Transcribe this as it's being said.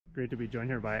Great to be joined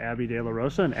here by Abby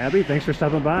DeLaRosa. And Abby, thanks for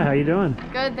stopping by. How you doing?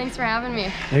 Good, thanks for having me.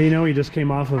 Hey, you just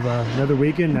came off of another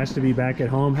weekend. Nice to be back at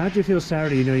home. How'd you feel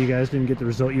Saturday? You guys didn't get the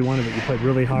result you wanted, but you played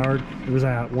really hard. It was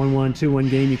a 1-1, 2-1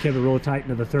 game. You kept it real tight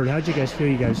into the third. How'd you guys feel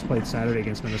you guys played Saturday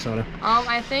against Minnesota?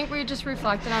 I think we just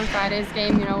reflected on Friday's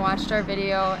game, watched our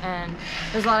video, and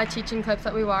there's a lot of teaching clips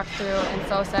that we walked through, and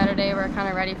so Saturday we're kind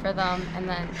of ready for them. And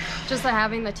then just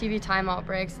having the TV timeout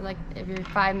breaks, like every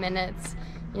 5 minutes,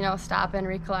 stopping,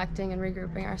 recollecting, and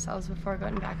regrouping ourselves before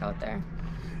going back out there.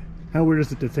 How weird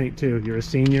is it to think, too, you're a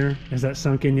senior? Has that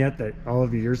sunk in yet, that all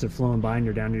of your years have flown by and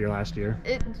you're down to your last year?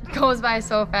 It goes by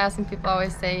so fast, and people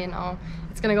always say,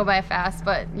 it's going to go by fast,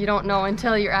 but you don't know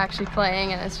until you're actually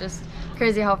playing, and it's just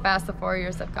crazy how fast the 4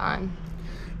 years have gone.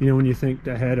 When you think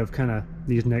ahead of kind of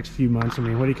these next few months, what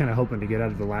are you kind of hoping to get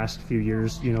out of the last few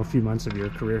years, few months of your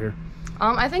career here?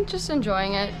 I think just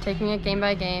enjoying it, taking it game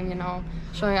by game,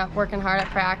 showing up, working hard at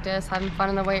practice, having fun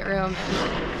in the weight room,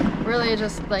 and really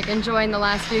just enjoying the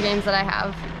last few games that I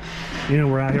have.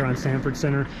 We're out here on Sanford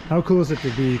Center. How cool is it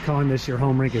to be calling this your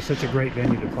home rink? It's such a great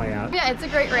venue to play out. Yeah, it's a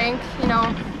great rink.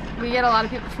 We get a lot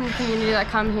of people from the community that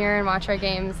come here and watch our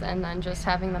games, and then just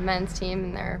having the men's team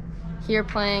and they're here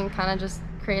playing kind of just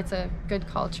creates a good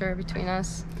culture between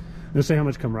us. Let's say, how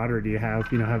much camaraderie do you have,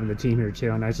 having the team here too?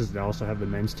 How nice is it to also have the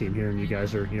men's team here and you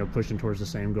guys are, pushing towards the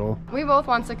same goal? We both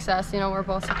want success. We're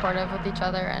both supportive with each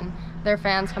other, and their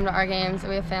fans come to our games, and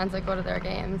we have fans that go to their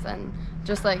games, and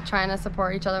just trying to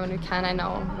support each other when we can. I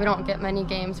know we don't get many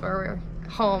games where we're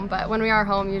home, but when we are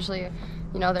home, usually,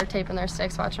 they're taping their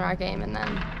sticks watching our game, and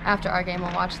then after our game,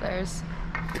 we'll watch theirs.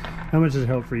 How much does it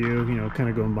help for you, kind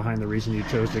of going behind the reason you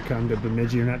chose to come to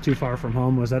Bemidji? You're not too far from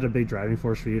home. Was that a big driving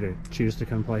force for you to choose to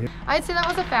come play here? I'd say that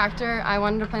was a factor. I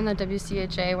wanted to play in the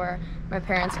WCHA where my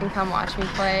parents can come watch me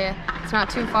play. It's not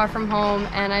too far from home,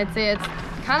 and I'd say it's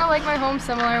kind of like my home,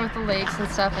 similar with the lakes and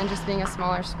stuff, and just being a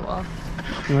smaller school.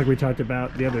 And like we talked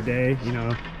about the other day,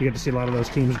 you get to see a lot of those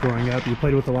teams growing up. You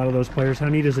played with a lot of those players. How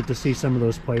neat is it to see some of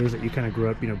those players that you kind of grew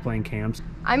up, playing camps?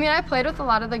 I played with a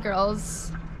lot of the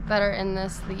girls that are in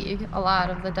this league. A lot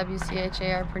of the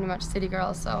WCHA are pretty much city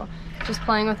girls, so just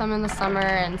playing with them in the summer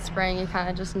and spring, you kind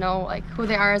of just know who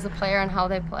they are as a player and how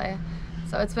they play.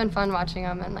 So it's been fun watching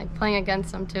them and playing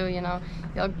against them too.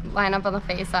 You'll line up on the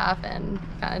face-off and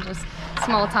kind of just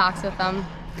small talks with them.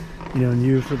 And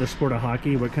you, for the sport of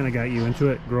hockey, what kind of got you into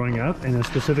it growing up, and then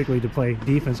specifically to play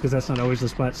defense, because that's not always the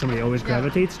spot somebody always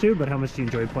gravitates to, but how much do you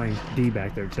enjoy playing D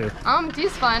back there too?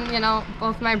 D's fun.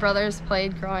 Both my brothers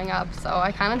played growing up, so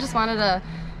I kind of just wanted to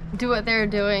do what they were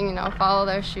doing, follow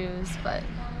their shoes, but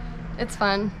it's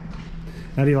fun.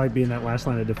 How do you like being that last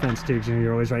line of defense too? Because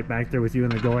you're always right back there with you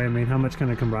and the goalie. How much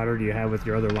kind of camaraderie do you have with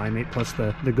your other line mate, plus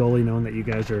the goalie, knowing that you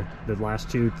guys are the last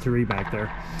 2-3 back there?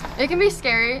 It can be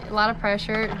scary, a lot of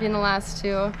pressure being the last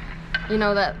two.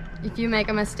 That if you make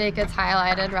a mistake, it's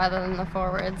highlighted rather than the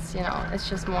forwards. It's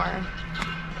just more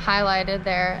highlighted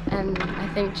there. And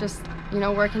I think just,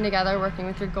 working together, working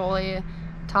with your goalie,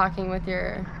 talking with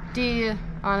your D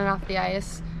on and off the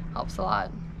ice helps a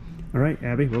lot. All right,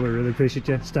 Abby, well, we really appreciate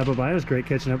you stopping by. It was great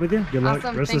catching up with you. Good luck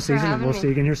Awesome. rest of the season, and we'll see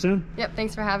you again here soon. Yep,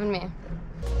 thanks for having me.